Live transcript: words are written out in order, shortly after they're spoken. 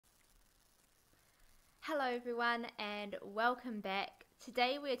Hello everyone and welcome back.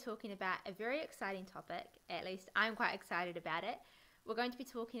 Today we're talking about a very exciting topic, at least I'm quite excited about it. We're going to be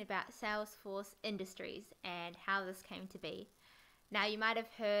talking about Salesforce Industries and how this came to be. Now you might have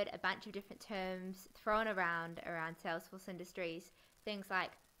heard a bunch of different terms thrown around Salesforce Industries, things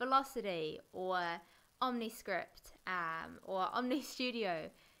like Velocity or OmniScript or OmniStudio.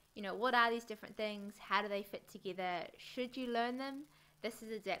 You know, what are these different things? How do they fit together? Should you learn them? This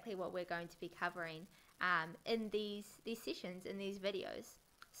is exactly what we're going to be covering in these sessions, in these videos.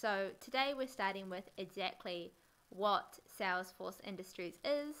 So today we're starting with exactly what Salesforce Industries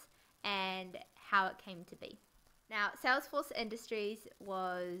is and how it came to be. Now, Salesforce Industries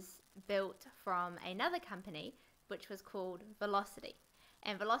was built from another company which was called Velocity.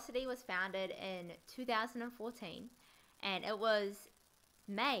 And Velocity was founded in 2014, and it was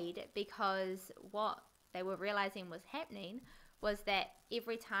made because what they were realizing was happening was that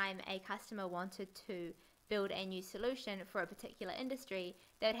every time a customer wanted to build a new solution for a particular industry,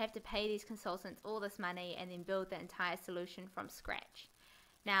 they would have to pay these consultants all this money and then build the entire solution from scratch.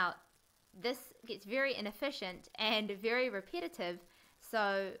 Now, this gets very inefficient and very repetitive,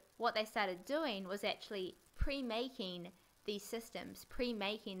 so what they started doing was actually pre-making these systems,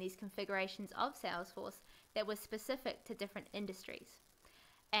 pre-making these configurations of Salesforce that were specific to different industries.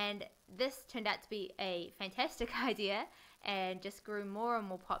 And this turned out to be a fantastic idea and just grew more and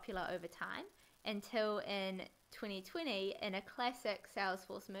more popular over time until in 2020, in a classic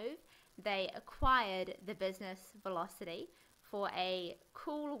Salesforce move, they acquired the business Velocity for a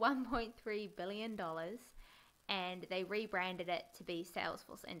cool $1.3 billion, and they rebranded it to be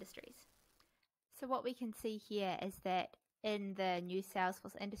Salesforce Industries. So what we can see here is that in the new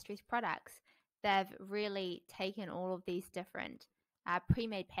Salesforce Industries products, they've really taken all of these different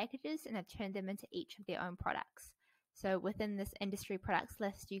pre-made packages and have turned them into each of their own products. So within this industry products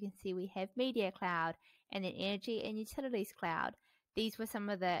list, you can see we have Media Cloud and then Energy and Utilities Cloud. These were some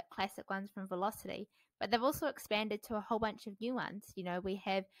of the classic ones from Velocity, but they've also expanded to a whole bunch of new ones. You know, we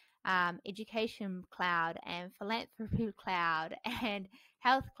have Education Cloud and Philanthropy Cloud and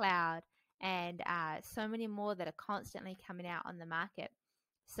Health Cloud and so many more that are constantly coming out on the market.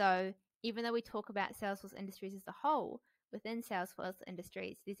 So even though we talk about Salesforce Industries as a whole, within Salesforce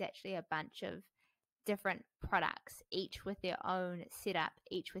Industries, there's actually a bunch of different products, each with their own setup,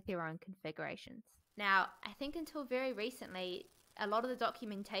 each with their own configurations. Now, I think until very recently, a lot of the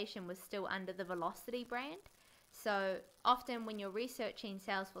documentation was still under the Velocity brand. So often when you're researching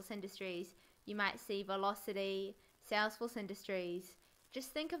Salesforce Industries, you might see Velocity, Salesforce Industries.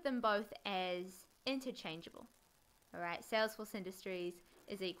 Just think of them both as interchangeable. All right, Salesforce Industries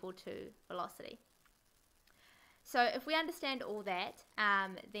is equal to Velocity. So if we understand all that,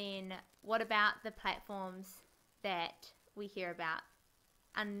 then what about the platforms that we hear about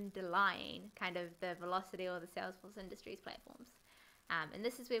underlying kind of the Velocity or the Salesforce Industries platforms? And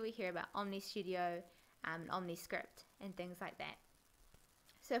this is where we hear about OmniStudio and OmniScript and things like that.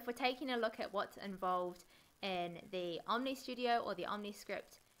 So if we're taking a look at what's involved in the OmniStudio or the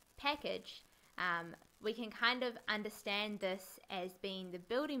OmniScript package, we can kind of understand this as being the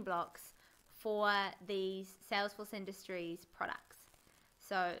building blocks for these Salesforce Industries products.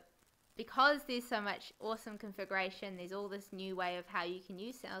 So because there's so much awesome configuration, there's all this new way of how you can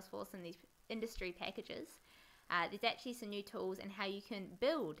use Salesforce in these industry packages, there's actually some new tools and how you can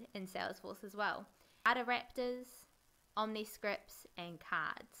build in Salesforce as well. Data Raptors, OmniScripts, and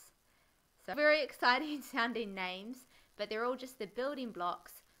Cards. So very exciting sounding names, but they're all just the building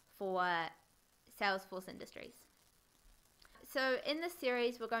blocks for Salesforce Industries. So in this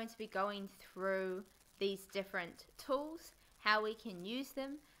series, we're going to be going through these different tools, how we can use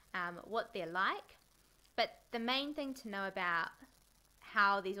them, what they're like. But the main thing to know about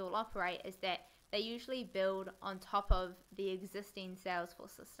how these all operate is that they usually build on top of the existing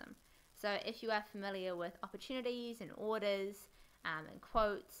Salesforce system. So if you are familiar with opportunities and orders and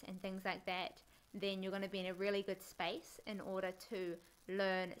quotes and things like that, then you're going to be in a really good space in order to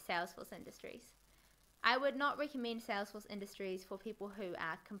learn Salesforce Industries. I would not recommend Salesforce Industries for people who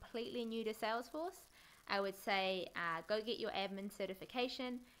are completely new to Salesforce. I would say go get your admin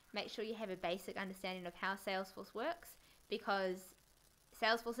certification, make sure you have a basic understanding of how Salesforce works, because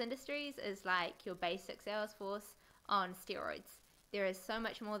Salesforce Industries is like your basic Salesforce on steroids. There is so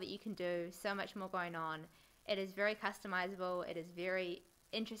much more that you can do, so much more going on. It is very customizable, it is very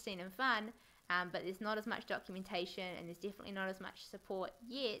interesting and fun, but there's not as much documentation and there's definitely not as much support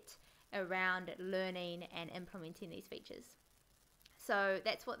yet around learning and implementing these features. So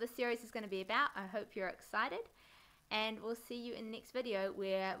that's what this series is going to be about. I hope you're excited, and we'll see you in the next video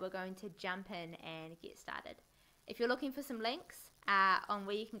where we're going to jump in and get started. If you're looking for some links, on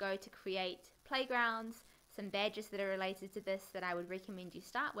where you can go to create playgrounds, some badges that are related to this that I would recommend you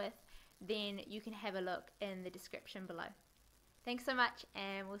start with, then you can have a look in the description below. Thanks so much,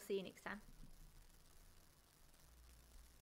 and we'll see you next time.